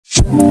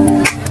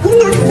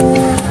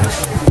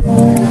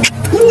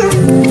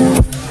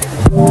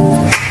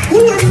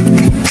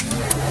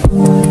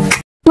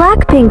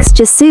Blackpink's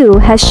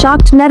Jisoo has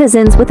shocked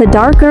netizens with a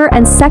darker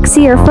and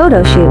sexier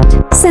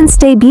photoshoot. Since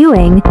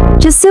debuting,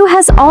 Jisoo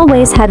has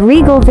always had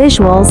regal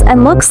visuals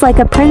and looks like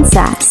a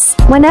princess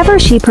whenever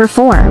she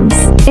performs.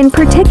 In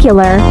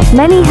particular,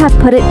 many have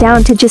put it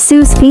down to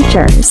Jisoo's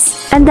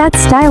features, and that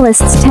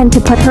stylists tend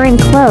to put her in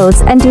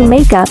clothes and do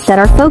makeup that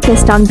are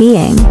focused on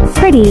being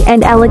pretty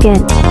and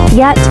elegant.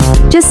 Yet,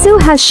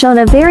 Jisoo has shown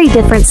a very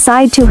different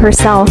side to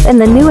herself in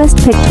the newest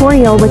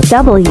pictorial with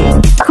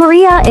W.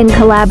 Korea in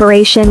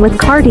collaboration with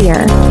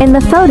Cartier. In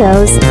the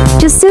photos,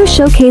 Jisoo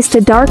showcased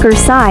a darker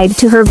side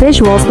to her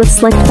visuals with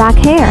slicked back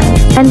hair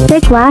and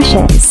thick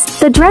lashes.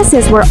 The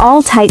dresses were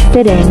all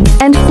tight-fitting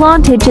and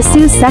flaunted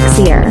Jisoo's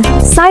sexier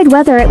side,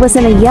 whether it was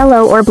in a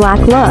yellow or black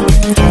look,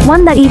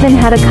 one that even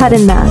had a cut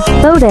in the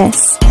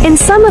bodice. In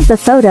some of the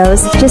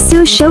photos,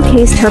 Jisoo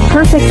showcased her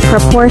perfect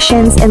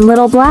proportions in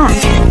little black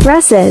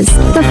dresses.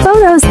 The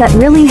photos that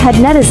really had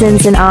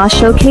netizens in awe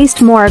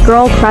showcased more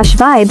girl crush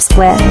vibes,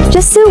 with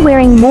Jisoo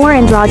wearing more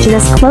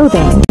androgynous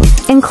clothing,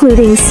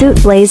 including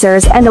suit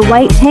blazers and a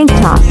white tank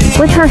top.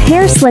 With her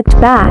hair slicked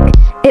back,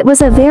 it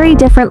was a very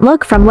different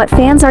look from what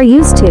fans are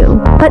used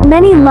to, but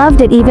many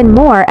loved it even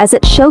more as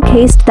it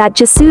showcased that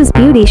Jisoo's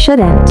beauty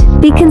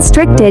shouldn't be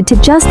constricted to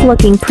just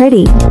looking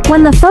pretty.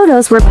 When the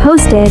photos were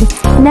posted,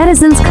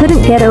 netizens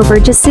couldn't get over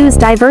Jisoo's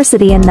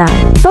diversity in the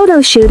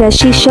photoshoot, as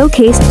she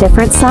showcased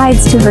different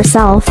sides to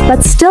herself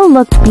but still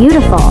looked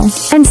beautiful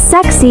and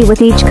sexy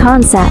with each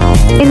concept.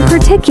 In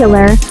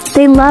particular,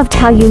 they loved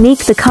how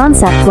unique the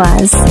concept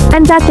was,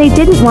 and that they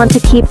didn't want to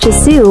keep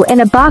Jisoo in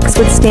a box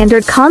with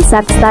standard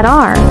concepts that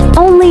are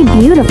only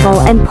beautiful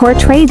and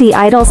portray the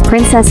idol's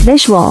princess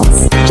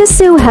visuals.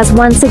 Jisoo has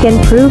once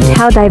again proved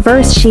how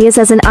diverse she is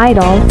as an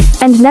idol,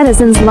 and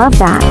netizens love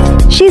that.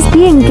 She's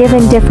being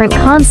given different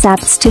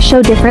concepts to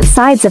show different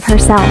sides of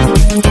herself.